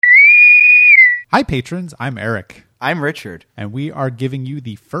Hi, patrons. I'm Eric. I'm Richard. And we are giving you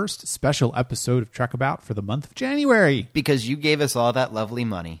the first special episode of Trek About for the month of January. Because you gave us all that lovely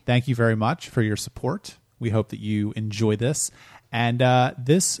money. Thank you very much for your support. We hope that you enjoy this. And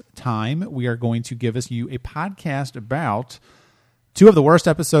this time, we are going to give you a podcast about two of the worst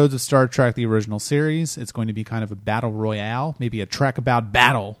episodes of Star Trek, the original series. It's going to be kind of a battle royale, maybe a Trek About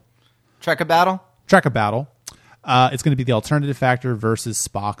battle. Trek a battle? Trek a battle. It's going to be the Alternative Factor versus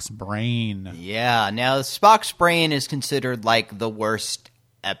Spock's Brain. Yeah. Now, Spock's Brain is considered like the worst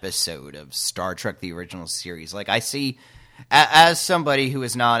episode of Star Trek, the original series. Like, I see, as somebody who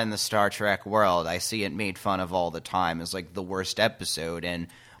is not in the Star Trek world, I see it made fun of all the time as like the worst episode. And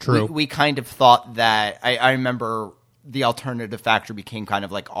True. We kind of thought that, I remember the Alternative Factor became kind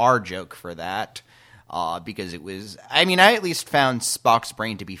of like our joke for that. Because it was, I mean, I at least found Spock's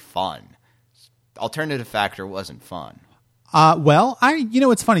Brain to be fun. Alternative Factor wasn't fun. Well,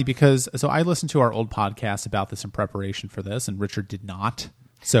 it's funny because I listened to our old podcast about this in preparation for this, and Richard did not.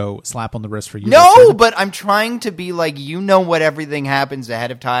 So slap on the wrist for you. No, Richard. but I'm trying to be like, what everything happens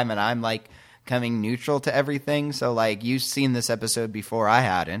ahead of time, and I'm like coming neutral to everything. So like, you've seen this episode before, I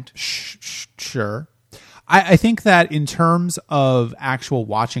hadn't. Sure. I think that in terms of actual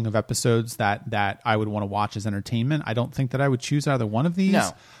watching of episodes that I would want to watch as entertainment, I don't think that I would choose either one of these.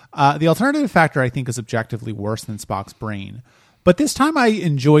 No. The Alternative Factor, I think, is objectively worse than Spock's Brain. But this time I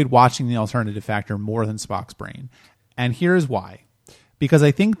enjoyed watching the Alternative Factor more than Spock's Brain. And here's why. Because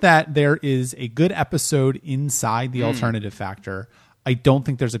I think that there is a good episode inside the Alternative Factor. I don't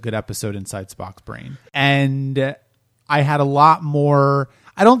think there's a good episode inside Spock's Brain. And I had a lot more...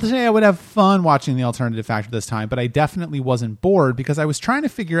 I don't say I would have fun watching the Alternative Factor this time, but I definitely wasn't bored because I was trying to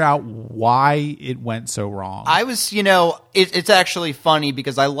figure out why it went so wrong. I was, it's actually funny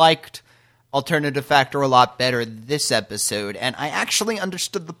because I liked Alternative Factor a lot better this episode, and I actually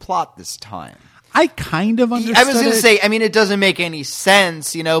understood the plot this time. I kind of understood I was going to say, I mean, it doesn't make any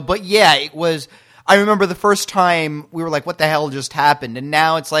sense, but yeah, it was... I remember the first time we were like, what the hell just happened? And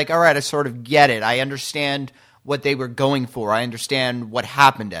now it's like, all right, I sort of get it. I understand what they were going for. I understand what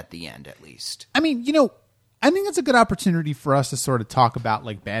happened at the end, at least. I mean, I think it's a good opportunity for us to sort of talk about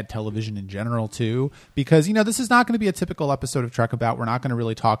like bad television in general too, because this is not going to be a typical episode of Trek About. We're not going to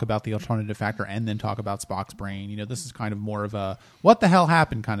really talk about the Alternative Factor and then talk about Spock's Brain. This is kind of more of a what the hell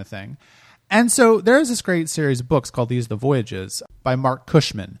happened kind of thing. And so there is this great series of books called These Are the Voyages by Mark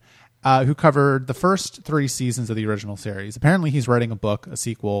Cushman, who covered the first 3 seasons of the original series. Apparently, he's writing a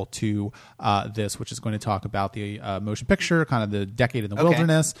sequel to this, which is going to talk about the motion picture, kind of the decade in the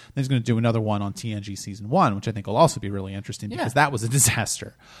wilderness. Then he's going to do another one on TNG Season 1, which I think will also be really interesting because that was a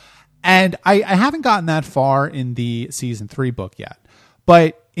disaster. And I haven't gotten that far in the Season 3 book yet.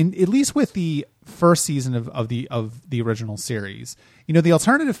 But at least with the first season of the original series, the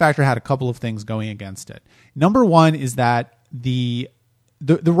Alternative Factor had a couple of things going against it. Number one is that the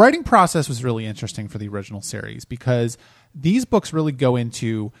writing process was really interesting for the original series because these books really go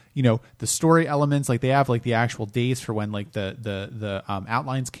into, the story elements. Like they have like the actual dates for when like the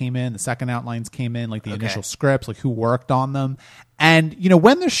outlines came in, the second outlines came in, like the initial scripts, like who worked on them. And,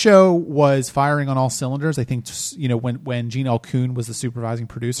 when the show was firing on all cylinders, I think, when Gene L. Kuhn was the supervising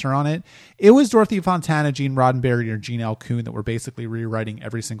producer on it, it was Dorothy Fontana, Gene Roddenberry, or Gene L. Kuhn that were basically rewriting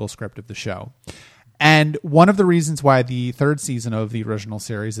every single script of the show. And one of the reasons why the 3rd season of the original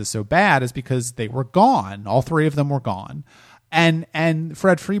series is so bad is because they were gone. All 3 of them were gone. And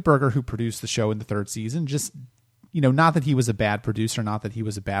Fred Freeberger, who produced the show in the 3rd season, just, not that he was a bad producer, not that he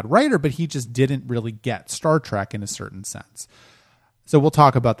was a bad writer, but he just didn't really get Star Trek in a certain sense. So we'll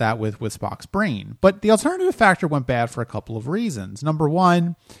talk about that with Spock's Brain. But the Alternative Factor went bad for a couple of reasons. Number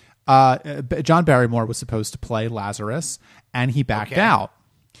one, John Barrymore was supposed to play Lazarus, and he backed out.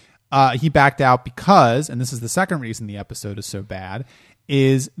 He backed out because, and this is the second reason the episode is so bad,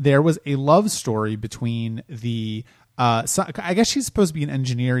 is there was a love story between the, I guess she's supposed to be an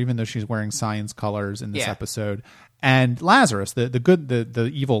engineer, even though she's wearing science colors in this episode, and Lazarus,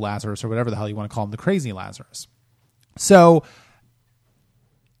 the evil Lazarus, or whatever the hell you want to call him, the crazy Lazarus. So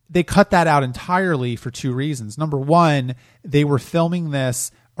they cut that out entirely for 2 reasons. Number one, they were filming this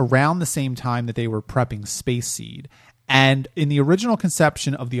around the same time that they were prepping Space Seed. And in the original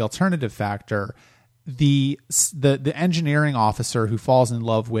conception of the Alternative Factor, the engineering officer who falls in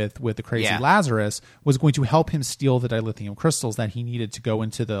love with the crazy Lazarus was going to help him steal the dilithium crystals that he needed to go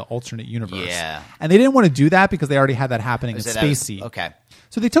into the alternate universe. Yeah. And they didn't want to do that because they already had that happening in Space Seed. Okay.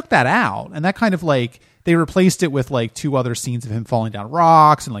 So they took that out, and that kind of like they replaced it with like 2 other scenes of him falling down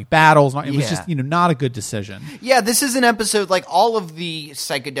rocks and like battles. It was just, not a good decision. Yeah, this is an episode like all of the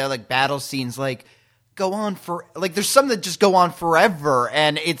psychedelic battle scenes, like go on for like there's some that just go on forever,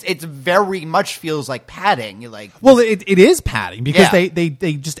 and it's very much feels like padding. You're like, well, it is padding because Yeah.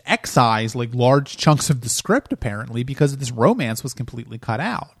 they just excise like large chunks of the script apparently because this romance was completely cut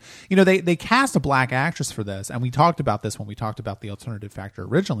out. You know, they cast a black actress for this, and we talked about this when we talked about the alternative factor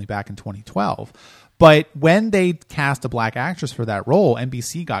originally back in 2012. But when they cast a black actress for that role,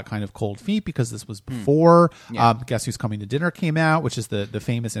 NBC got kind of cold feet because this was before Guess Who's Coming to Dinner came out, which is the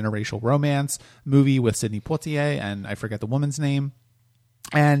famous interracial romance movie with Sidney Poitier and I forget the woman's name.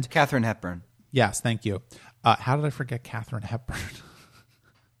 And Katharine Hepburn. yes, thank you. How did I forget Katharine Hepburn?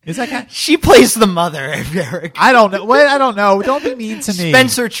 Is that She plays the mother, Eric. I don't know. Wait, I don't know. Don't be mean to me.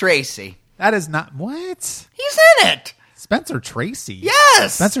 Spencer Tracy. That is not what? He's in it. Spencer Tracy.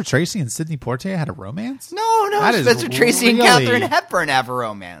 Yes. Spencer Tracy and Sidney Poitier had a romance? No, That is Spencer Tracy and really- Katharine Hepburn have a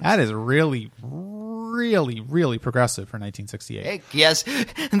romance. That is really, really, really progressive for 1968. Hey, yes,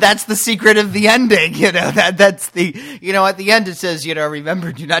 that's the secret of the ending. You know, that's the, you know, at the end it says, you know,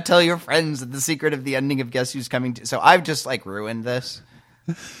 remember, do not tell your friends that the secret of the ending of Guess Who's Coming to. So I've just like ruined this.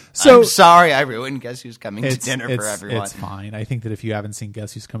 So I'm sorry I ruined Guess Who's Coming to Dinner for everyone. It's fine. I think that if you haven't seen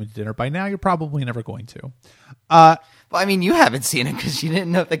Guess Who's Coming to Dinner by now, you're probably never going to. Well, I mean, you haven't seen it because you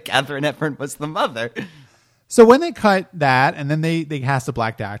didn't know that Katharine Hepburn was the mother. So when they cut that and then they cast a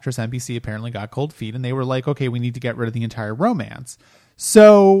black actress, NBC apparently got cold feet and they were like, okay, we need to get rid of the entire romance.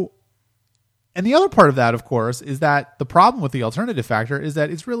 So, and the other part of that, of course, is that the problem with the alternative factor is that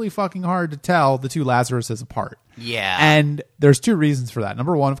it's really fucking hard to tell the two Lazaruses apart. Yeah. And there's two reasons for that.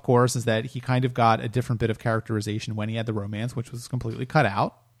 Number one, of course, is that he kind of got a different bit of characterization when he had the romance, which was completely cut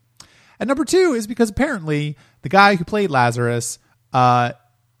out. And number two is because apparently the guy who played Lazarus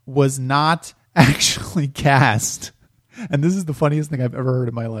was not actually cast. And this is the funniest thing I've ever heard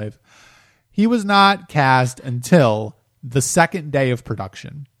in my life. He was not cast until the second day of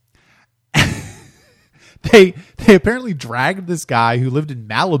production. They apparently dragged this guy who lived in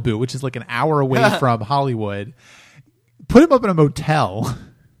Malibu, which is like an hour away from Hollywood, put him up in a motel.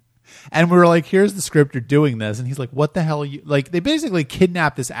 And we were like, here's the script, you're doing this. And he's like, what the hell are you? Like, they basically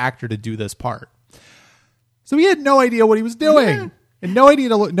kidnapped this actor to do this part. So he had no idea what he was doing. And no idea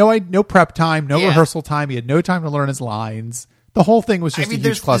no prep time, no rehearsal time. He had no time to learn his lines. The whole thing was just a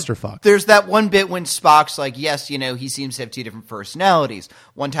huge clusterfuck. There's that one bit when Spock's like, yes, you know, he seems to have two different personalities.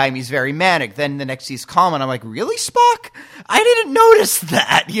 One time he's very manic, then the next he's calm, and I'm like, really, Spock? I didn't notice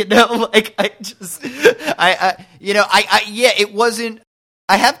that, you know? Like, it wasn't.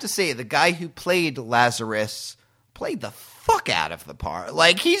 I have to say, the guy who played Lazarus played the fuck out of the part.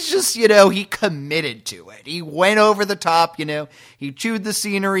 Like, he's just, you know, he committed to it. He went over the top, you know. He chewed the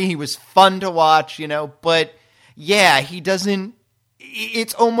scenery. He was fun to watch, you know. But, yeah, he doesn't.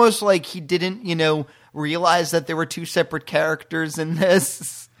 It's almost like he didn't, you know, realize that there were two separate characters in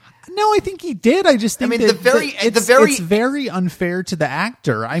this. No, I think he did. I just think it's very unfair to the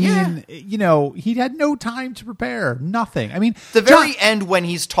actor. I mean, you know, he had no time to prepare. Nothing. I mean, the very end when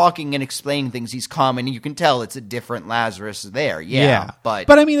he's talking and explaining things, he's calm, and you can tell it's a different Lazarus there. Yeah. But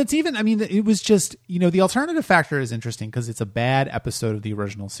I mean, it was just, you know, the alternative factor is interesting because it's a bad episode of the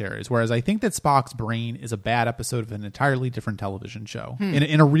original series. Whereas I think that Spock's brain is a bad episode of an entirely different television show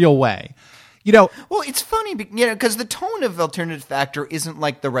in a real way. You know, well, it's funny, you know, because the tone of Alternative Factor isn't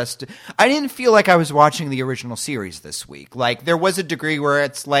like the rest. I didn't feel like I was watching the original series this week. Like, there was a degree where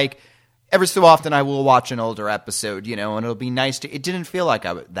it's like, every so often I will watch an older episode, you know, and it'll be nice to. It didn't feel like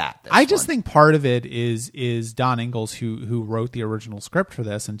I just think part of it is Don Ingalls who wrote the original script for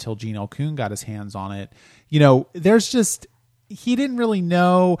this until Gene L. Coon got his hands on it. You know, there's just. He didn't really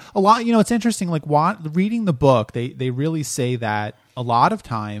know a lot. You know, it's interesting. Like reading the book, they really say that a lot of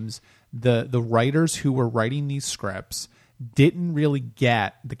times the writers who were writing these scripts didn't really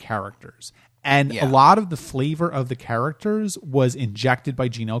get the characters. And a lot of the flavor of the characters was injected by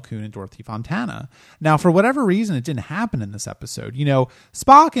Gene L. Coon and Dorothy Fontana. Now, for whatever reason, it didn't happen in this episode. You know,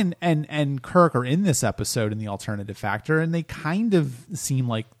 Spock and Kirk are in this episode in the alternative factor, and they kind of seem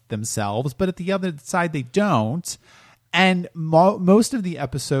like themselves, but at the other side, they don't. And most of the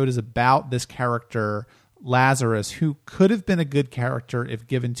episode is about this character, Lazarus, who could have been a good character if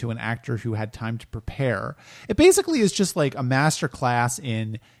given to an actor who had time to prepare. It basically is just like a master class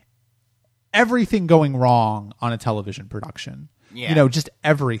in everything going wrong on a television production. Yeah. You know, just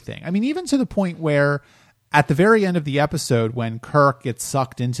everything. I mean, even to the point where at the very end of the episode, when Kirk gets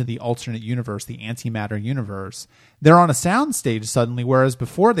sucked into the alternate universe, the antimatter universe, they're on a soundstage suddenly, whereas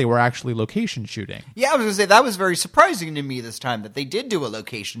before they were actually location shooting. Yeah, I was going to say, that was very surprising to me this time, that they did do a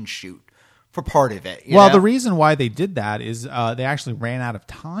location shoot for part of it. Well, the reason why they did that is they actually ran out of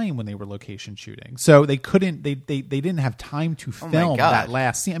time when they were location shooting, so they couldn't. They didn't have time to film that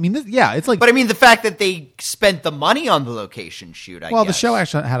last scene. I mean, it's like. But I mean, the fact that they spent the money on the location shoot. I guess. The show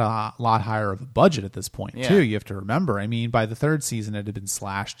actually had a lot higher of a budget at this point too. You have to remember. I mean, by the third season, it had been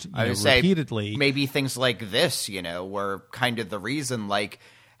slashed repeatedly. Maybe things like this, were kind of the reason. Like,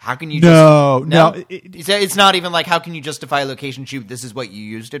 how can you? No. It's not even like how can you justify a location shoot? This is what you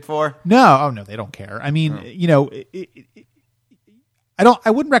used it for. No, they don't care. I mean,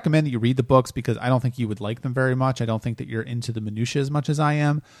 I wouldn't recommend that you read the books because I don't think you would like them very much. I don't think that you're into the minutia as much as I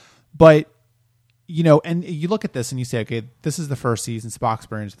am. But and you look at this and you say, okay, this is the first season. Spock's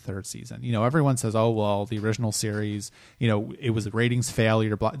Brain is the third season. Everyone says, oh well, the original series, it was a ratings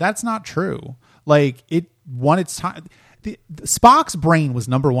failure. Blah. That's not true. Like it won its time. Spock's Brain was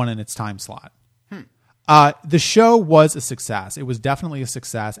number one in its time slot. The show was a success. It was definitely a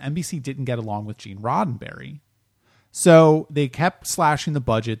success. NBC didn't get along with Gene Roddenberry. So they kept slashing the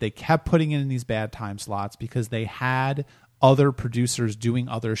budget. They kept putting it in these bad time slots because they had other producers doing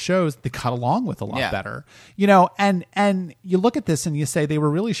other shows that cut along with a lot better. And you look at this and you say they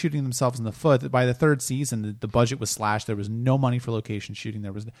were really shooting themselves in the foot. By the third season, the budget was slashed. There was no money for location shooting.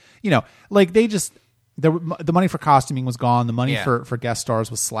 There was, the money for costuming was gone. The money for guest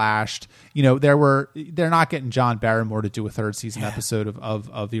stars was slashed. They're not getting John Barrymore to do a third season episode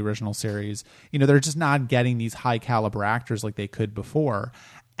of the original series. They're just not getting these high caliber actors like they could before.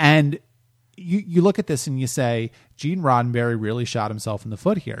 And you look at this and you say, Gene Roddenberry really shot himself in the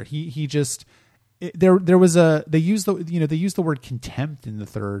foot here. He just there was they used the word contempt in the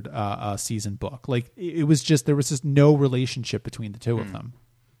third season book. Like it was just there was just no relationship between the two of them.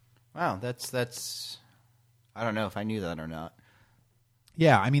 Wow, that's I don't know if I knew that or not.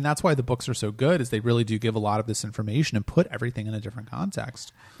 Yeah, I mean, that's why the books are so good, is they really do give a lot of this information and put everything in a different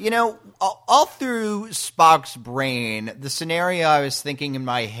context. All through Spock's Brain, the scenario I was thinking in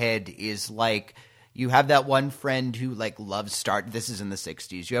my head is like, you have that one friend who loves this is in the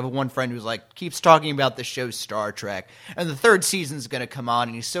 60s. You have one friend who's keeps talking about the show Star Trek, and the third season's going to come on,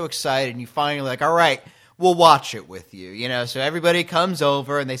 and he's so excited, and you finally all right, we'll watch it with you, So everybody comes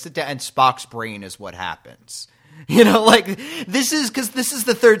over and they sit down, and Spock's Brain is what happens. This is because this is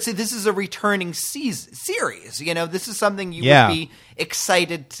the third season. This is a returning series. This is something you would be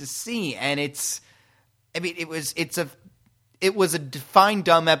excited to see, and it was a fine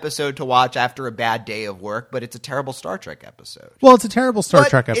dumb episode to watch after a bad day of work, but it's a terrible Star Trek episode. Well, it's a terrible Star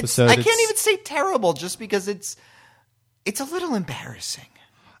Trek episode. I can't even say terrible just because it's a little embarrassing.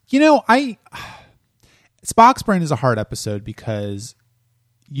 Spock's Brain is a hard episode because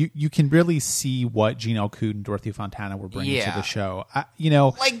you can really see what Gene L. Coon and Dorothy Fontana were bringing to the show.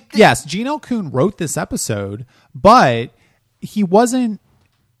 Yes, Gene L. Coon wrote this episode, but he wasn't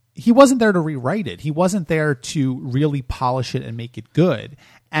there to rewrite it. He wasn't there to really polish it and make it good.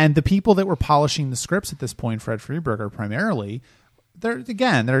 And the people that were polishing the scripts at this point, Fred Freeberger primarily, they're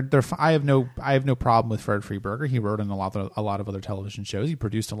I have no problem with Fred Freeberger. He wrote in a lot of other television shows. He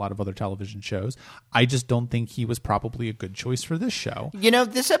produced a lot of other television shows. I just don't think he was probably a good choice for this show.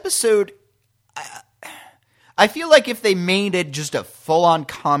 This episode, I feel like if they made it just a full-on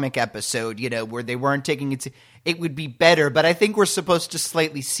comic episode, where they weren't taking it would be better. But I think we're supposed to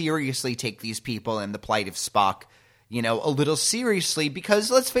slightly seriously take these people and the plight of Spock, a little seriously,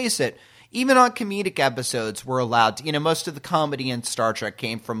 because let's face it, even on comedic episodes, we're allowed to, most of the comedy in Star Trek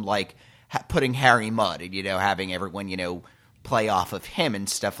came from putting Harry Mudd and, having everyone, play off of him and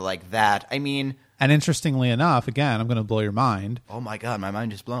stuff like that. I mean, and interestingly enough, again, I'm going to blow your mind. Oh my God, my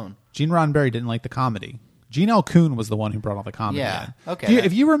mind is blown. Gene Roddenberry didn't like the comedy. Gene L. Coon was the one who brought all the comedy in. Okay.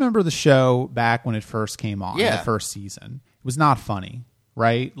 If you remember the show back when it first came on, the first season, it was not funny.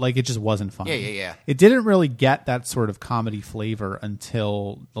 Right? It just wasn't funny. Yeah. It didn't really get that sort of comedy flavor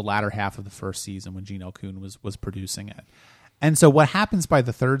until the latter half of the first season when Gene L. Coon was producing it. And so what happens by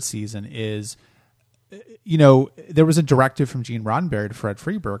the third season is, there was a directive from Gene Roddenberry to Fred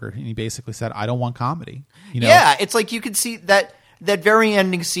Freeberger, and he basically said, I don't want comedy. Yeah, it's like you could see that very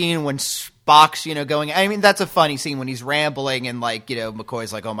ending scene when Spock's, going, I mean, that's a funny scene when he's rambling and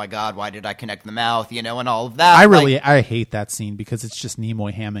McCoy's like, oh my God, why did I connect the mouth, and all of that. I hate that scene because it's just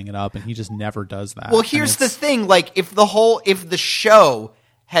Nimoy hamming it up and he just never does that. Well, here's the thing, if the show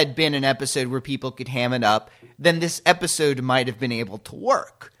had been an episode where people could ham it up, then this episode might have been able to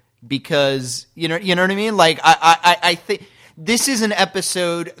work because, you know what I mean? I think this is an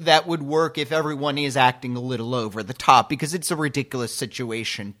episode that would work if everyone is acting a little over the top because it's a ridiculous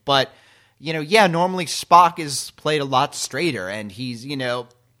situation. But, normally Spock is played a lot straighter and he's,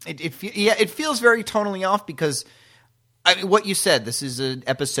 it feels very tonally off because I mean, what you said, this is an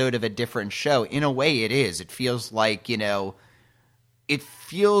episode of a different show. In a way, it is. It feels like, it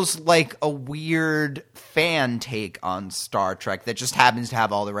feels like a weird fan take on Star Trek that just happens to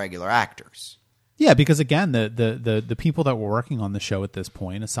have all the regular actors. Yeah, because again, the people that were working on the show at this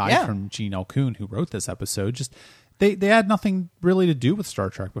point, aside from Gene L. Kuhn, who wrote this episode, just they had nothing really to do with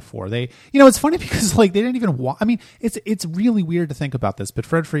Star Trek before. It's funny because they didn't even I mean, it's really weird to think about this, but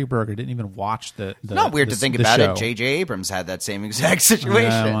Fred Freeberger didn't even watch the not weird to think about show. it. J.J. Abrams had that same exact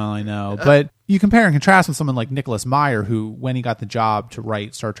situation. Yeah, well, I know, but you compare and contrast with someone like Nicholas Meyer, who, when he got the job to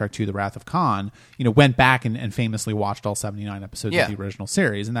write Star Trek II: The Wrath of Khan, went back and famously watched all 79 episodes of the original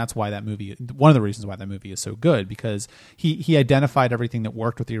series, and that's why that movie, one of the reasons why that movie is so good, because he identified everything that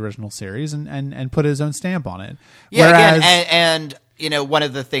worked with the original series and put his own stamp on it. Yeah, Whereas, again, and one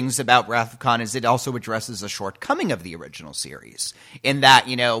of the things about Wrath of Khan is it also addresses a shortcoming of the original series in that,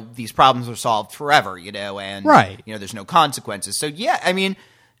 these problems are solved forever, and there's no consequences. So yeah, I mean,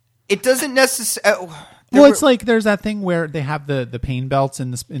 it doesn't necessarily. It's like there's that thing where they have the pain belts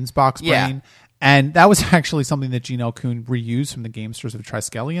in Spock's brain. And that was actually something that Gene L. Kuhn reused from the Gamesters of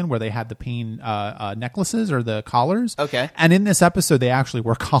Triskelion, where they had the pain necklaces or the collars. Okay. And in this episode, they actually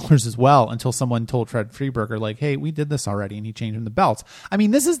wore collars as well until someone told Fred Freeberger, hey, we did this already, and he changed them the belts. I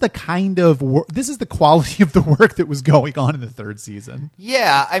mean, this is the this is the quality of the work that was going on in the third season.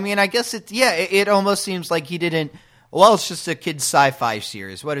 Yeah, I mean, I guess it almost seems like he didn't. Well, it's just a kid's sci-fi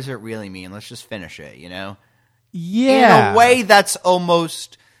series. What does it really mean? Let's just finish it, Yeah. In a way, that's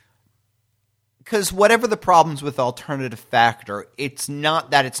almost... Because whatever the problems with Alternative Factor, it's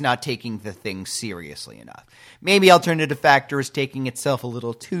not that it's not taking the thing seriously enough. Maybe Alternative Factor is taking itself a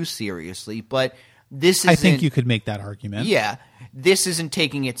little too seriously, but this isn't... I think you could make that argument. Yeah. This isn't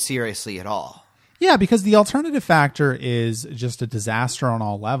taking it seriously at all. Yeah, because the Alternative Factor is just a disaster on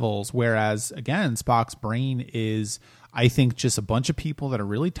all levels, whereas, again, Spock's brain is, I think, just a bunch of people that are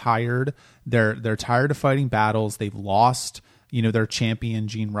really tired. They're tired of fighting battles. They've lost, their champion,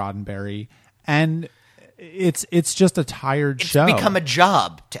 Gene Roddenberry, and it's just a tired show. It's become a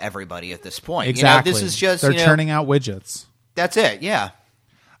job to everybody at this point. Exactly. This is just they're churning out widgets. That's it. Yeah.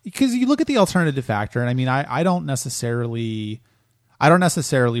 Because you look at the Alternative Factor, and I mean, I don't necessarily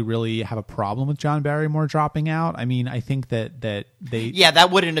really have a problem with John Barrymore dropping out. I mean, I think that they... Yeah,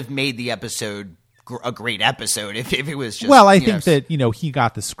 that wouldn't have made the episode a great episode if it was just... Well, I think that, he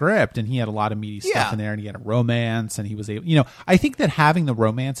got the script and he had a lot of meaty stuff in there, and he had a romance, and he was able... I think that having the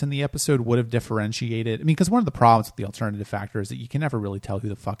romance in the episode would have differentiated... I mean, because one of the problems with the Alternative Factor is that you can never really tell who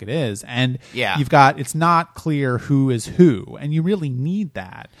the fuck it is. And you've got... It's not clear who is who, and you really need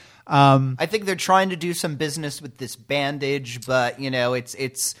that. I think they're trying to do some business with this bandage, but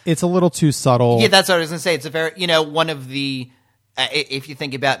it's a little too subtle. Yeah, that's what I was going to say. It's a very one of the if you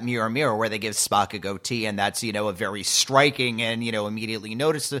think about Mirror Mirror, where they give Spock a goatee, and that's a very striking and immediately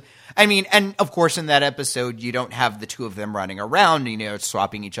notice. I mean, and of course in that episode you don't have the two of them running around,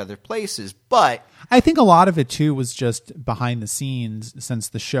 swapping each other places, but I think a lot of it too was just behind the scenes, since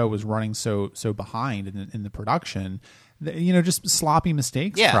the show was running so behind in the production. Just sloppy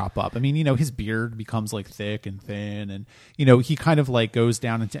mistakes crop up. I mean, his beard becomes thick and thin, and he kind of goes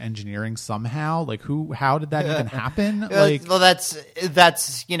down into engineering somehow. How did that even happen? Well, that's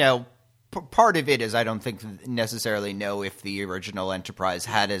part of it is I don't think necessarily know if the original Enterprise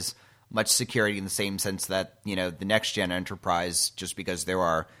had as much security in the same sense that the next gen Enterprise, just because there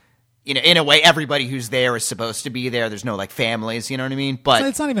are. In a way, everybody who's there is supposed to be there. There's no families, you know what I mean? But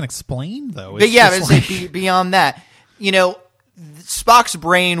it's not even explained though. But beyond that. Spock's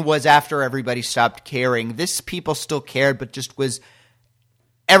brain was after everybody stopped caring. This people still cared, but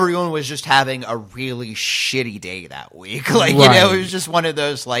everyone was just having a really shitty day that week. It was just one of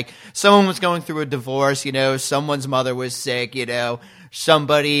those, someone was going through a divorce, someone's mother was sick,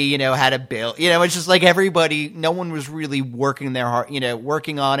 somebody, had a bill. It's just everybody, no one was really working their heart,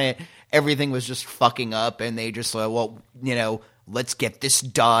 working on it. Everything was just fucking up, and they just let's get this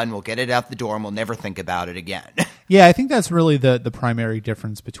done. We'll get it out the door, and we'll never think about it again. Yeah, I think that's really the primary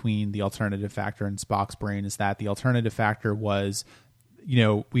difference between the Alternative Factor and Spock's brain, is that the Alternative Factor was,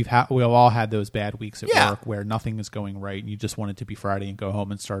 we've all had those bad weeks at work where nothing is going right, and you just want it to be Friday and go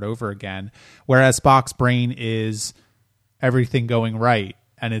home and start over again. Whereas Spock's brain is everything going right,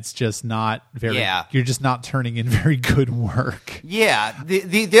 and it's just not very. Yeah. You're just not turning in very good work. Yeah,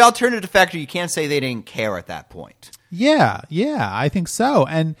 the Alternative Factor, you can't say they didn't care at that point. Yeah, I think so.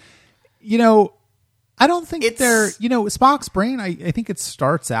 And, I don't think Spock's brain, I think it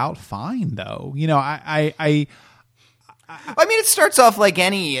starts out fine, though. I mean, it starts off like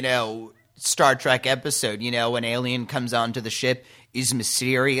any, Star Trek episode, when Alien comes onto the ship. is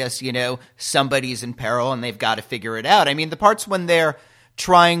mysterious, somebody's in peril and they've got to figure it out. I mean, the parts when they're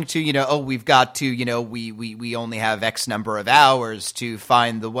trying to, we've got to, we only have X number of hours to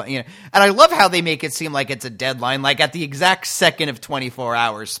find the one, and I love how they make it seem like it's a deadline. Like at the exact second of 24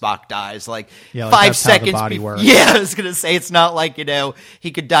 hours, Spock dies. Like 5 seconds. How the body works. Yeah, I was gonna say it's not like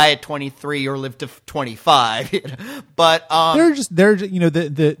he could die at 23 or live to 25. But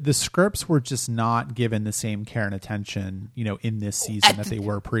the scripts were just not given the same care and attention, in this season that they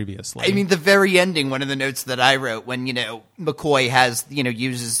were previously. I mean, the very ending, one of the notes that I wrote when McCoy has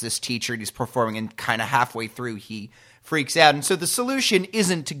uses this teacher and he's performing, and kind of halfway through he freaks out. And so the solution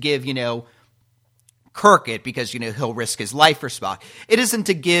isn't to give, Kirk it because, he'll risk his life for Spock. It isn't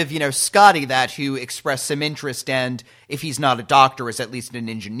to give, Scotty that, who expressed some interest, and if he's not a doctor, is at least an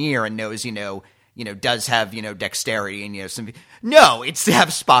engineer and knows, does have, dexterity and, some. No, it's to have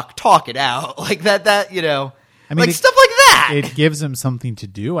Spock talk it out like that, I mean, stuff like that. It gives him something to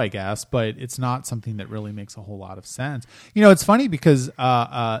do, I guess, but it's not something that really makes a whole lot of sense. It's funny because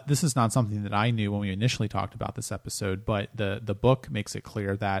this is not something that I knew when we initially talked about this episode, but the book makes it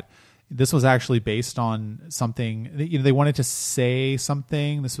clear that this was actually based on something. They wanted to say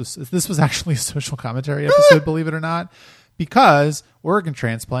something. This was actually a social commentary episode, believe it or not. Because organ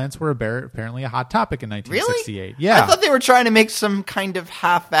transplants were apparently a hot topic in 1968. Really? Yeah. I thought they were trying to make some kind of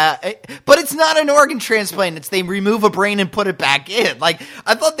but it's not an organ transplant. It's they remove a brain and put it back in. Like,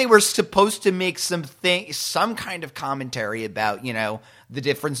 I thought they were supposed to make some kind of commentary about, the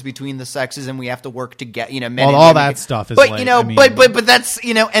difference between the sexes, and we have to work to get, men. Well, all that stuff is, but but that's,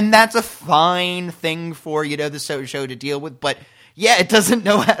 and that's a fine thing for, the show to deal with. But yeah, it doesn't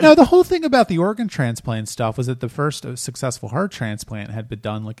know how to. No, the whole thing about the organ transplant stuff was that the first successful heart transplant had been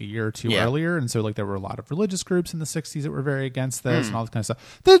done like a year or two earlier. And so there were a lot of religious groups in the 60s that were very against this and all this kind of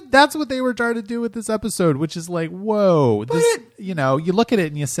stuff. That's what they were trying to do with this episode, which is like, whoa. You look at it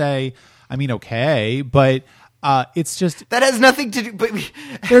and you say, I mean, okay, but it's just that has nothing to do. But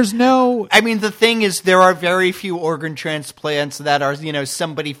there's no. I mean, the thing is, there are very few organ transplants that are,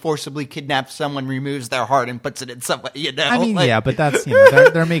 somebody forcibly kidnaps someone, removes their heart, and puts it in somebody. I mean, but that's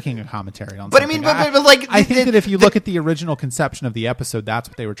they're making a commentary on. But something. I mean, like, I think that if you look at the original conception of the episode, that's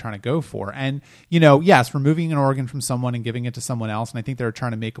what they were trying to go for. And yes, removing an organ from someone and giving it to someone else, and I think they were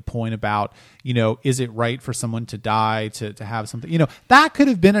trying to make a point about, is it right for someone to die to have something? That could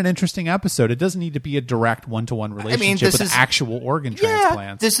have been an interesting episode. It doesn't need to be a direct one-to-one relationship with actual organ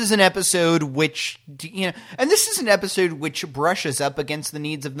transplants. This is an episode which, and this is an episode which brushes up against the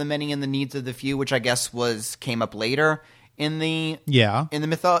needs of the many and the needs of the few, which I guess came up later in the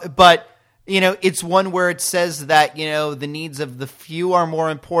mythology. But it's one where it says that the needs of the few are more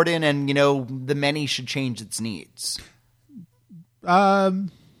important, and the many should change its needs.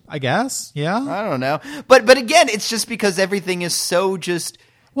 I guess, yeah. I don't know, but again, it's just because everything is so just.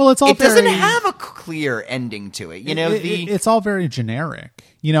 Well, it doesn't have a clear ending to it. It's all very generic.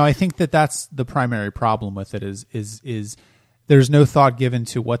 I think that's the primary problem with it is there's no thought given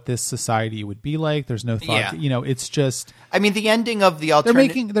to what this society would be like. There's no thought. It's just. I mean, the ending of the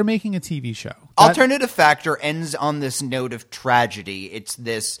alternative. They're making a TV show. Alternative Factor ends on this note of tragedy. It's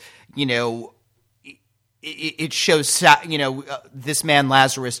this. It shows. This man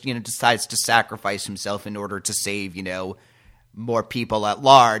Lazarus. Decides to sacrifice himself in order to save. More people at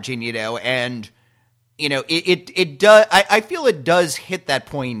large, and it does. I feel it does hit that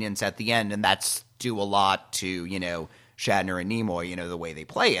poignance at the end, and that's due a lot to Shatner and Nimoy, the way they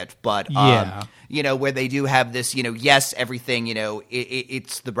play it. But where they do have this, yes, everything,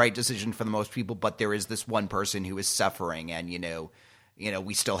 it's the right decision for the most people, but there is this one person who is suffering, and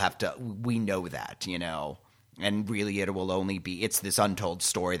we still have to. We know that, And really, it will only be, it's this untold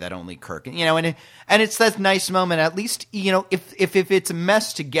story that only Kirk, and it's that nice moment, at least, if it's a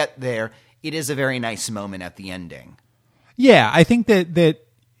mess to get there, it is a very nice moment at the ending. Yeah, I think that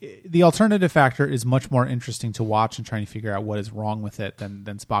the Alternative Factor is much more interesting to watch and trying to figure out what is wrong with it than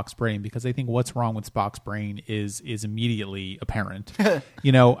Spock's brain, because I think what's wrong with Spock's brain is immediately apparent.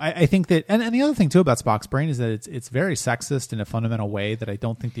 I think that, and the other thing too about Spock's brain is that it's very sexist in a fundamental way that I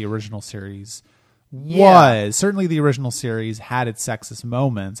don't think the original series was. Certainly the original series had its sexist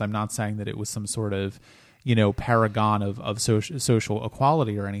moments. I'm not saying that it was some sort of paragon of social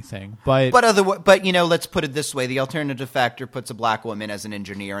equality or anything, but let's put it this way: the Alternative Factor puts a black woman as an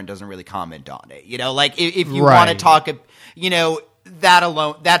engineer and doesn't really comment on it. Like if you want to talk, that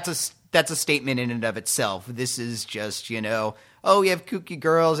alone, that's a statement in and of itself. This is just we have kooky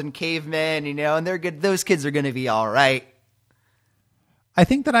girls and cavemen, and they're good. Those kids are going to be all right. I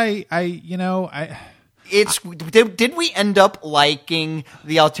think that did we end up liking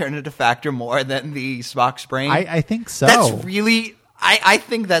the Alternative Factor more than the Spock's brain? I think so. That's really, I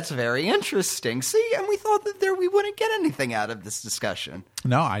think that's very interesting. See, and we thought that we wouldn't get anything out of this discussion.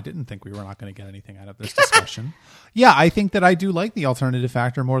 No, I didn't think we were not going to get anything out of this discussion. Yeah, I think that I do like the alternative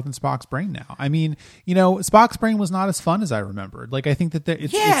factor more than Spock's brain now. I mean, Spock's brain was not as fun as I remembered. Like, I think that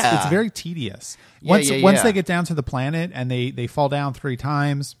it's very tedious. Once they get down to the planet and they fall down 3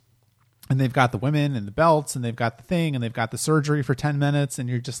 times, and they've got the women and the belts and they've got the thing and they've got the surgery for 10 minutes, and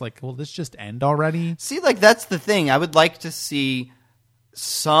you're just like, well, this just end already. See, like, that's the thing. I would like to see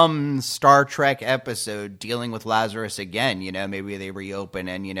some Star Trek episode dealing with Lazarus again. Maybe they reopen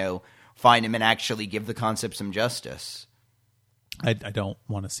and, find him and actually give the concept some justice. I don't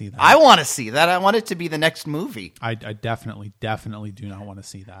want to see that. I want to see that. I want it to be the next movie. I definitely do not want to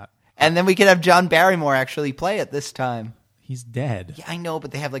see that. And then we could have John Barrymore actually play it this time. He's dead. Yeah, I know,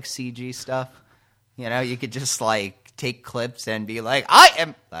 but they have like CG stuff. You could just like take clips and be like, I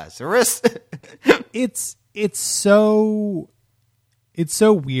am Lazarus. It's so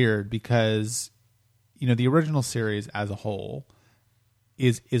weird because, the original series as a whole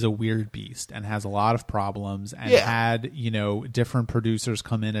is a weird beast and has a lot of problems and had, different producers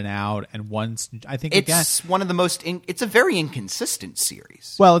come in and out. And once I think it's one of the most, it's a very inconsistent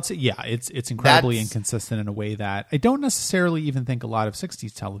series. Well, it's incredibly inconsistent in a way that I don't necessarily even think a lot of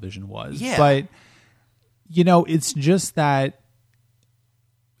 60s television was. Yeah. But, it's just that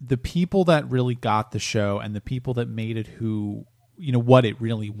the people that really got the show and the people that made it what it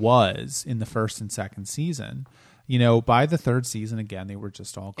really was in the first and second season, by the third season, again, they were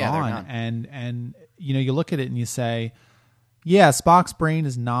just all gone. And you look at it and you say, yeah, Spock's brain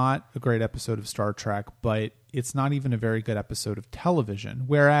is not a great episode of Star Trek, but it's not even a very good episode of television.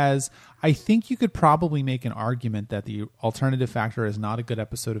 Whereas I think you could probably make an argument that the alternative factor is not a good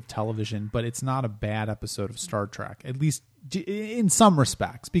episode of television, but it's not a bad episode of Star Trek, at least in some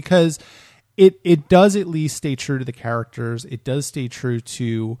respects, because it does at least stay true to the characters. It does stay true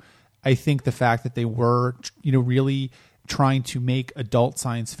to, I think, the fact that they were, really trying to make adult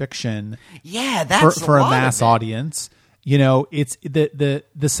science fiction for a mass audience. It's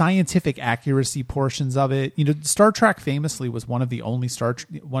the scientific accuracy portions of it. Star Trek famously was one of the only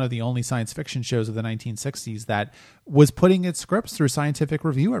science fiction shows of the 1960s that was putting its scripts through scientific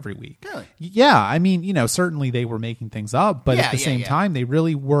review every week. Really? Yeah, I mean, certainly they were making things up, but at the same time, they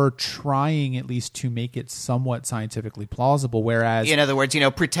really were trying at least to make it somewhat scientifically plausible. Whereas, in other words,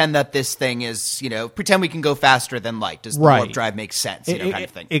 pretend that this thing is, pretend we can go faster than light. Does the warp drive make sense? Kind of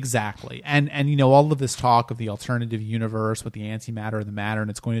thing. Exactly. And all of this talk of the alternative universe with the antimatter and the matter,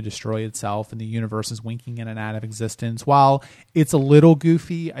 and it's going to destroy itself, and the universe is winking in and out of existence. While it's a little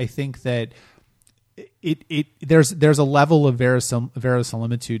goofy, I think that there's a level of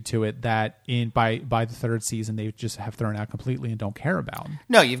verisimilitude to it that by the third season they just have thrown out completely and don't care about.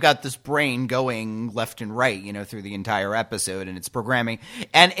 No, you've got this brain going left and right, through the entire episode, and it's programming,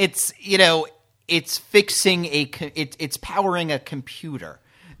 and it's it's fixing it's powering a computer.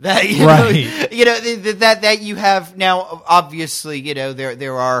 That that you have now. Obviously,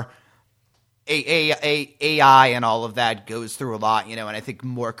 there are AI and all of that goes through a lot, and I think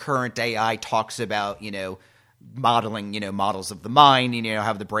more current AI talks about modeling, models of the mind,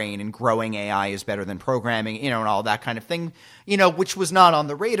 how the brain and growing AI is better than programming, and all that kind of thing, which was not on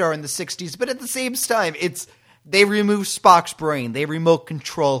the radar in the 60s. But at the same time, they remove Spock's brain, they remote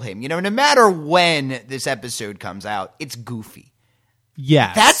control him. No matter when this episode comes out, it's goofy.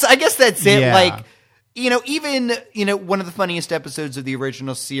 Yes. I guess that's it. Yeah. Like, even, one of the funniest episodes of the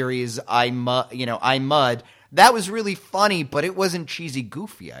original series, I Mud, that was really funny, but it wasn't cheesy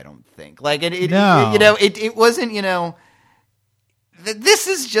goofy, I don't think. Like, it wasn't, this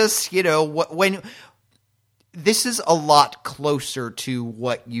is just, when this is a lot closer to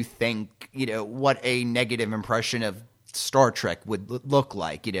what you think, what a negative impression of Star Trek would look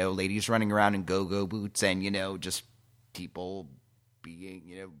like, ladies running around in go-go boots and, just people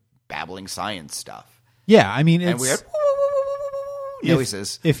being, babbling science stuff. Yeah, I mean, it's weird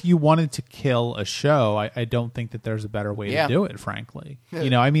noises. If you wanted to kill a show, I don't think that there's a better way to do it, frankly.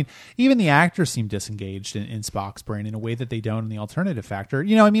 I mean, even the actors seem disengaged in Spock's brain in a way that they don't in the alternative factor.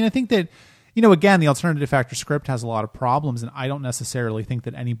 I think that, again, the alternative factor script has a lot of problems, and I don't necessarily think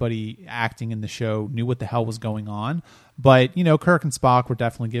that anybody acting in the show knew what the hell was going on. But, Kirk and Spock were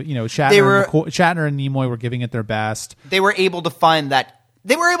definitely giving, Shatner and Nimoy were giving it their best. They were able to find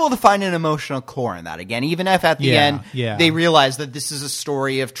an emotional core in that. Again, even if at the end they realized that this is a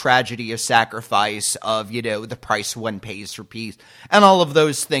story of tragedy, of sacrifice, of, the price one pays for peace, and all of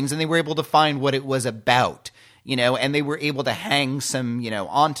those things. And they were able to find what it was about, and they were able to hang some,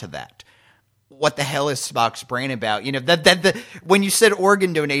 onto that. What the hell is Spock's brain about? When you said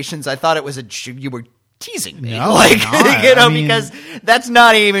organ donations, I thought it was you were teasing me. No, like, not. you know, I mean, because that's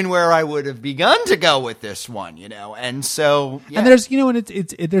not even where I would have begun to go with this one, you know? And so, yeah. And there's, you know, and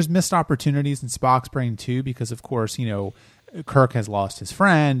there's missed opportunities in Spock's brain too, because of course, you know, Kirk has lost his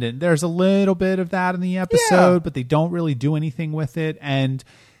friend, and there's a little bit of that in the episode, but they don't really do anything with it. And,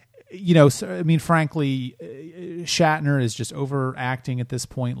 you know, so, I mean, frankly, Shatner is just overacting at this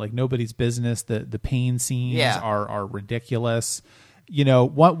point, like nobody's business. The pain scenes are ridiculous. You know,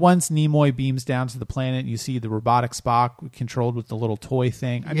 once Nimoy beams down to the planet, you see the robotic Spock controlled with the little toy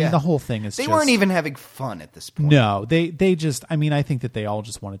thing. I mean, the whole thing is They weren't even having fun at this point. No, they just, I mean, I think that they all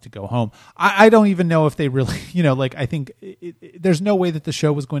just wanted to go home. I don't even know if they really, you know, like, I think there's no way that the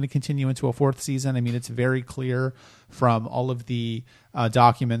show was going to continue into a fourth season. I mean, it's very clear from all of the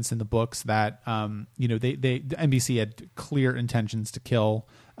documents in the books that, you know, NBC had clear intentions to kill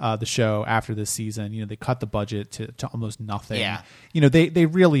the show after this season. You know, they cut the budget to almost nothing. Yeah. You know, they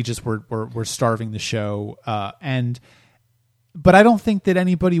really just were starving the show. But I don't think that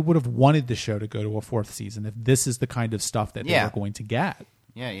anybody would have wanted the show to go to a fourth season if this is the kind of stuff that they were going to get.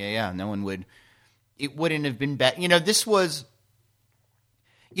 Yeah. No one would. It wouldn't have been bad. You know, this was,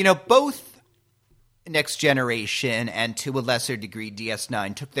 you know, both Next Generation and to a lesser degree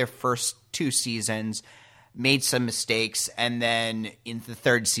DS9 took their first two seasons, made some mistakes, and then in the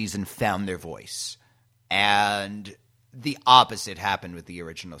third season found their voice. And the opposite happened with the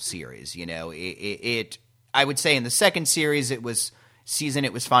original series. You know, it I would say in the second series, it was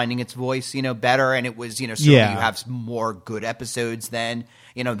finding its voice, you know, better. And it was, you know, certainly you have more good episodes than,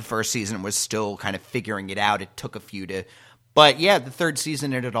 you know, the first season was still kind of figuring it out. It took a few but yeah, the third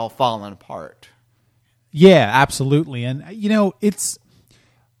season, it had all fallen apart. Yeah, absolutely. And, you know, it's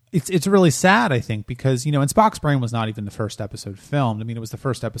really sad, I think, because, you know, and Spock's Brain was not even the first episode filmed. I mean, it was the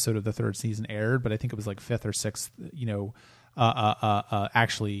first episode of the third season aired, but I think it was like fifth or sixth, you know,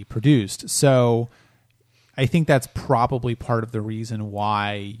 actually produced. So I think that's probably part of the reason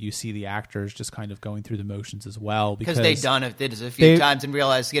why you see the actors just kind of going through the motions as well. Because they've done it a few times and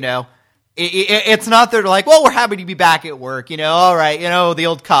realized, you know, it's not they're like, well, we're happy to be back at work, you know, all right, you know, the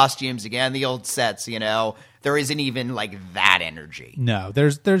old costumes again, the old sets, you know. There isn't even like that energy. No,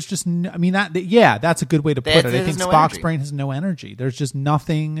 there's just I mean that's a good way to put it. I think Spock's brain has no energy. There's just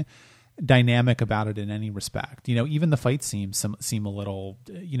nothing dynamic about it in any respect. You know, even the fight scenes seem a little,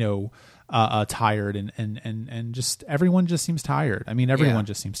 you know, tired and just everyone just seems tired. I mean, everyone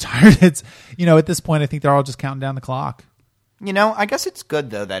just seems tired. It's, you know, at this point, I think they're all just counting down the clock. You know, I guess it's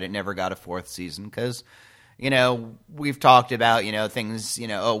good though that it never got a fourth season because, you know, we've talked about, you know, things, you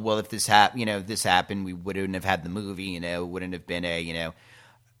know, oh, well, if this happened, we wouldn't have had the movie, you know, it wouldn't have been you know,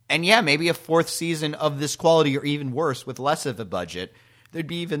 and yeah, maybe a fourth season of this quality or even worse with less of a budget, there'd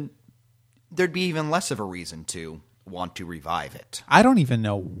be even less of a reason to want to revive it. I don't even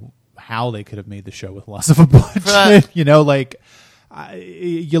know how they could have made the show with less of a budget, you know, like, I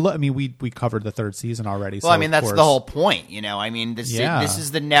mean, we covered the third season already. Well, so I mean, that's the whole point, you know. I mean, this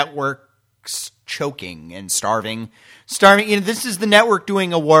is the network choking and starving. You know, this is the network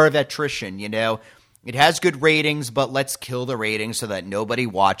doing a war of attrition. You know, it has good ratings, but let's kill the ratings so that nobody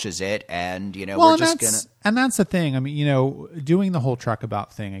watches it. And you know, and that's the thing. I mean, you know, doing the whole Trek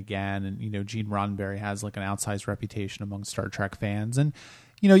About thing again, and you know, Gene Roddenberry has like an outsized reputation among Star Trek fans, and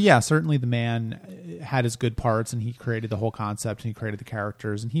you know, yeah, certainly the man had his good parts, and he created the whole concept, and he created the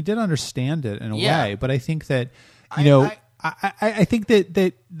characters, and he did understand it in a way. But I think that, you know, I think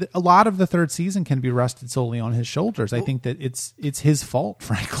that a lot of the third season can be rested solely on his shoulders. I think that it's his fault,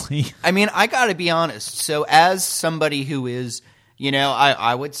 frankly. I mean, I got to be honest. So, as somebody who is, you know,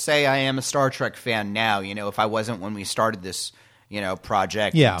 I would say I am a Star Trek fan now. You know, if I wasn't when we started this, you know,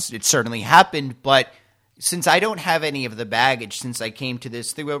 project, it certainly happened, but since I don't have any of the baggage, since I came to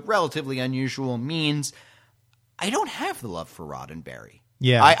this through a relatively unusual means, I don't have the love for Roddenberry.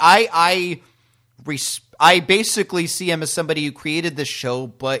 Yeah, I basically see him as somebody who created the show,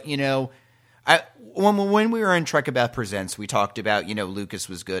 but you know, when we were in Trek About Presents, we talked about, you know, Lucas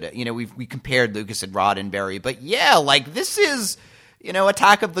was good at, you know, we compared Lucas and Roddenberry, but yeah, like this is, you know,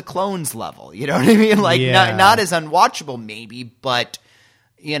 Attack of the Clones level. You know what I mean? Like not as unwatchable maybe, but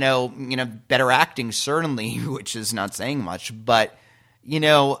you know, better acting certainly, which is not saying much, but you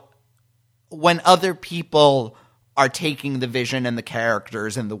know, when other people are taking the vision and the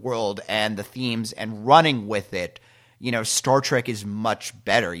characters and the world and the themes and running with it, you know, Star Trek is much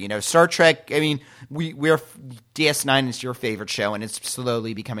better. You know, Star Trek, I mean, we're DS9 is your favorite show, and it's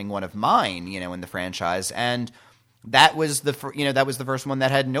slowly becoming one of mine, you know, in the franchise, and that was the first one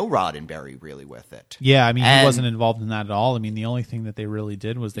that had no Roddenberry really with it. Yeah, I mean, he wasn't involved in that at all. I mean, the only thing that they really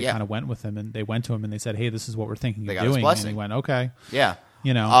did was they kind of went with him, and they went to him and they said, "Hey, this is what we're thinking of doing," and he went, "Okay." Yeah.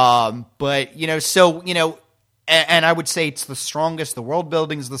 You know, but so and I would say it's the strongest. The world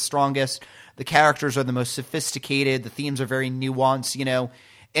building is the strongest. The characters are the most sophisticated. The themes are very nuanced.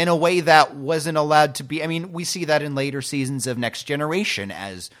 In a way that wasn't allowed to be. I mean, we see that in later seasons of Next Generation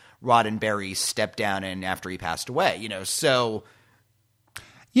as Roddenberry stepped down and after he passed away. So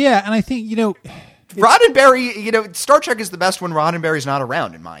yeah, and I think Roddenberry, Star Trek is the best when Roddenberry's not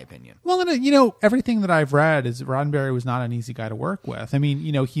around, in my opinion. Well, and, everything that I've read is Roddenberry was not an easy guy to work with. I mean,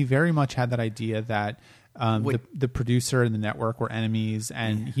 he very much had that idea that the producer and the network were enemies,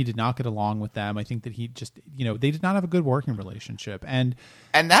 and he did not get along with them. I think that he just, they did not have a good working relationship. And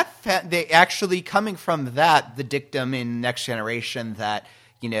they actually, coming from that, the dictum in Next Generation that,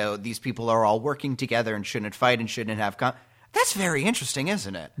 these people are all working together and shouldn't fight and shouldn't have that's very interesting,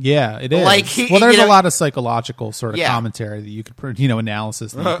 isn't it? Yeah, it is. There's a lot of psychological sort of commentary that you could,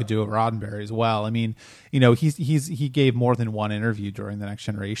 analysis that you could do of Roddenberry as well. I mean, he gave more than one interview during the Next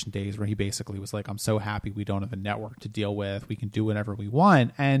Generation days where he basically was like, "I'm so happy we don't have a network to deal with. We can do whatever we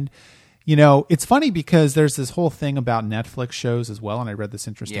want." And it's funny because there's this whole thing about Netflix shows as well, and I read this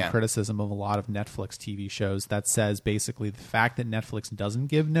interesting criticism of a lot of Netflix TV shows that says basically the fact that Netflix doesn't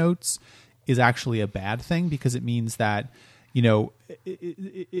give notes is actually a bad thing because it means that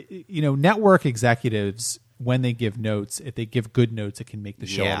network executives, when they give notes, if they give good notes, it can make the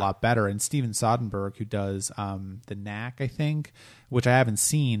show a lot better. And Steven Soderbergh, who does The Knack, I think, which I haven't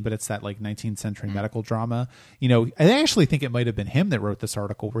seen, but it's that 19th century medical drama. I actually think it might have been him that wrote this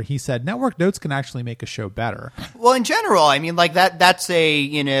article where he said network notes can actually make a show better. Well, in general, I mean, that's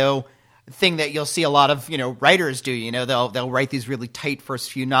a thing that you'll see a lot of writers do. They'll write these really tight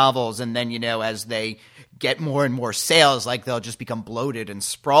first few novels, and then as they get more and more sales, they'll just become bloated and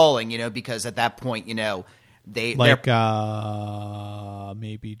sprawling, because at that point, they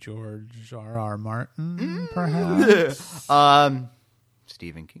maybe George R.R. Martin, perhaps.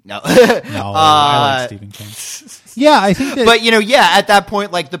 Stephen King. No, I like Stephen King. Yeah, I think that. But at that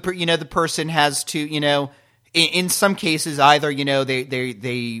point, the person has to, in some cases, either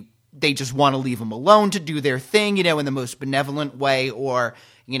they just want to leave them alone to do their thing, in the most benevolent way, or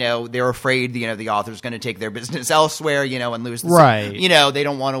they're afraid, the author's going to take their business elsewhere, and lose the right. They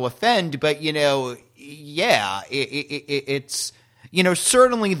don't want to offend, but it's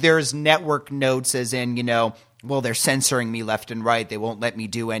certainly there's network notes as in, well, they're censoring me left and right. They won't let me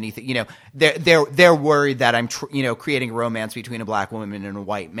do anything. They're worried that I'm creating a romance between a black woman and a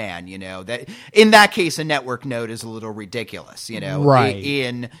white man. That in that case, a network note is a little ridiculous.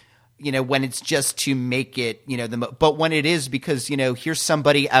 Right. When it's just to make it, but when it is because, here's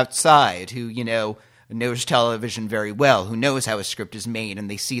somebody outside who, knows television very well, who knows how a script is made, and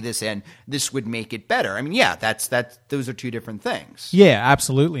they see this and this would make it better. I mean, those are two different things. Yeah,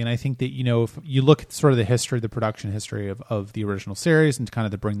 absolutely. And I think that, if you look at sort of the production history of the original series and kind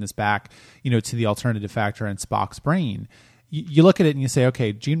of to bring this back, to the alternative factor and Spock's brain, you look at it and you say,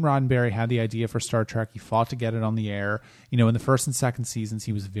 okay, Gene Roddenberry had the idea for Star Trek. He fought to get it on the air. In the first and second seasons,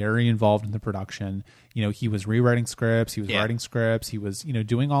 he was very involved in the production. He was rewriting scripts. He was writing scripts. He was,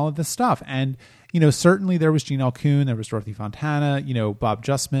 doing all of this stuff. And, certainly there was Gene L. Kuhn. There was Dorothy Fontana. Bob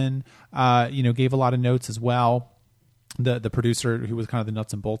Justman, gave a lot of notes as well. The producer who was kind of the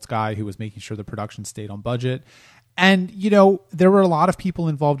nuts and bolts guy who was making sure the production stayed on budget. And, there were a lot of people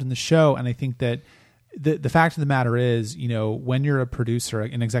involved in the show. And I think that the fact of the matter is, when you're a producer,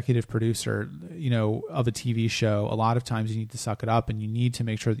 an executive producer, of a TV show, a lot of times you need to suck it up and you need to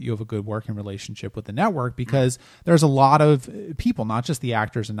make sure that you have a good working relationship with the network because there's a lot of people, not just the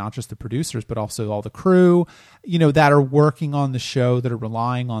actors and not just the producers, but also all the crew, that are working on the show that are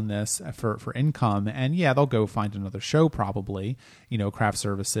relying on this for income. And yeah, they'll go find another show probably, craft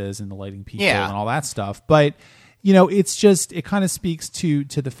services and the lighting people and all that stuff. But it's just, it kind of speaks to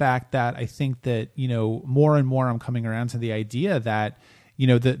the fact that I think that, more and more I'm coming around to the idea that,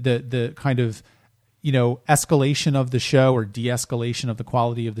 the kind of, escalation of the show or de-escalation of the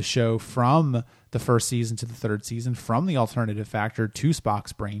quality of the show from the first season to the third season, from the alternative factor to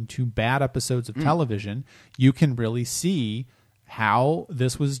Spock's brain to bad episodes of television, you can really see how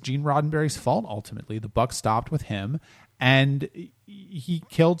this was Gene Roddenberry's fault ultimately. The buck stopped with him and he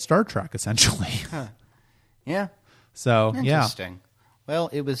killed Star Trek essentially. Huh. Yeah. So, interesting. Well,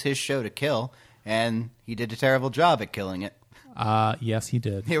 it was his show to kill, and he did a terrible job at killing it. Yes, he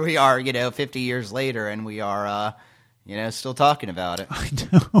did. Here we are, 50 years later, and we are, still talking about it. I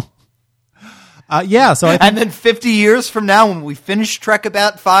know. Yeah, so and then 50 years from now, when we finish Trek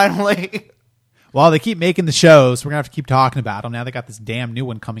About finally. Well, they keep making the shows. We're going to have to keep talking about them. Now they got this damn new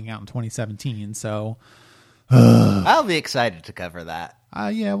one coming out in 2017, so... I'll be excited to cover that.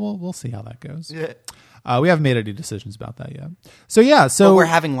 Yeah, we'll see how that goes. Yeah. We haven't made any decisions about that yet. So yeah, But we're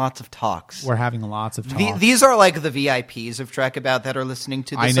having lots of talks. we're having lots of talks. These are like the VIPs of Trek About that are listening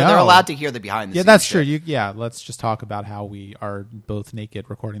to this. I So they're know. allowed to hear the behind the Yeah, scenes that's shit. true. Let's just talk about how we are both naked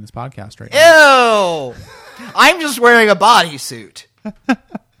recording this podcast right now. Ew! I'm just wearing a bodysuit.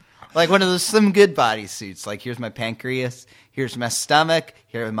 Like one of those Slim Good bodysuits. Like, here's my pancreas, here's my stomach,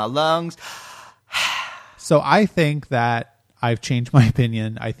 here are my lungs. So I think that I've changed my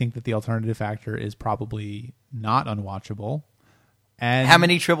opinion. I think that the Alternative Factor is probably not unwatchable. And How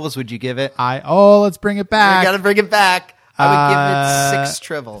many tribbles would you give it? let's bring it You back. gotta bring it back. I would give it 6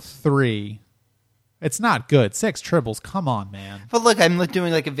 tribbles. 3. It's not good. 6 tribbles. Come on, man. But look, I'm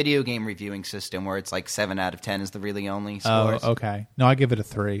doing like a video game reviewing system where it's like 7 out of 10 is the really only scores. Oh, okay. No, I give it a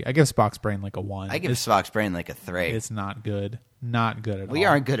 3. I give Spock's Brain like a 1. I give Spock's Brain like a 3. It's not good. Not good at all. We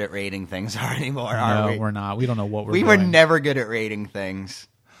aren't good at rating things anymore, are we? No, we're not. We don't know what we're We doing. were never good at rating things.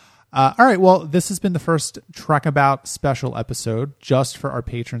 All right. Well, this has been the first Trek About special episode just for our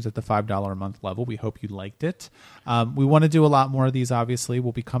patrons at the $5 a month level. We hope you liked it. We want to do a lot more of these, obviously.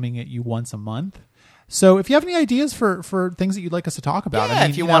 We'll be coming at you once a month. So if you have any ideas for things that you'd like us to talk about, Yeah,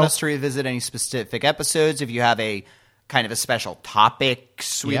 if you want us to revisit any specific episodes, if you have a kind of a special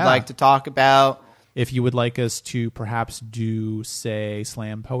topics we'd like to talk about. If you would like us to perhaps do, say,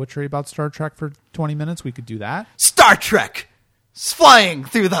 slam poetry about Star Trek for 20 minutes, we could do that. Star Trek! It's flying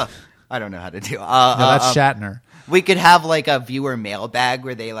through the... I don't know how to do it. No, that's Shatner. We could have like a viewer mailbag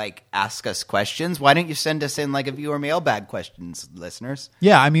where they like ask us questions. Why don't you send us in like a viewer mailbag questions, listeners?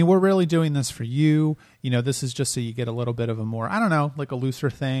 Yeah, I mean, we're really doing this for you. You know, this is just so you get a little bit of a more, I don't know, like a looser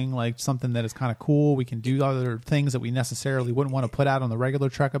thing, like something that is kind of cool. We can do other things that we necessarily wouldn't want to put out on the regular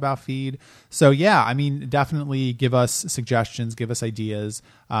Trek About feed. So, yeah, I mean, definitely give us suggestions, give us ideas.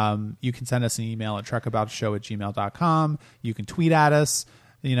 You can send us an email at trekaboutshow@gmail.com. You can tweet at us.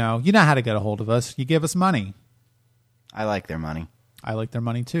 You know how to get a hold of us. You give us money. I like their money. I like their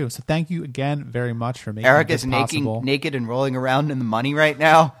money, too. So thank you again very much for making Eric this is possible. naked and rolling around in the money right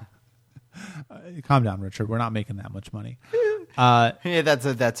now. Calm down, Richard. We're not making that much money. Yeah,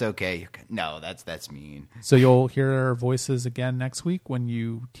 that's okay. No, that's mean. So you'll hear our voices again next week when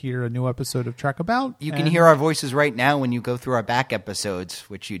you hear a new episode of Trek About. You can hear our voices right now when you go through our back episodes,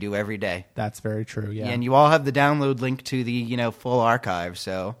 which you do every day. That's very true, yeah. And you all have the download link to the full archive.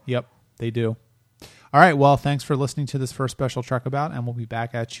 So Yep, they do. All right, well, thanks for listening to this first special Trek About, and we'll be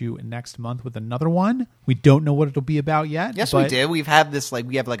back at you next month with another one. We don't know what it'll be about yet. yes, but we did. We have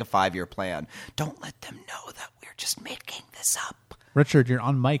like a 5-year plan. Don't let them know that we're just making this up. Richard, you're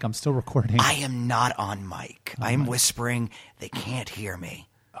on mic. I'm still recording. I am not on mic. I am whispering. They can't hear me.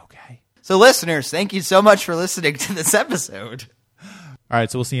 Okay. So, listeners, thank you so much for listening to this episode. All right,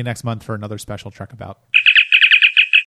 so we'll see you next month for another special Trek About.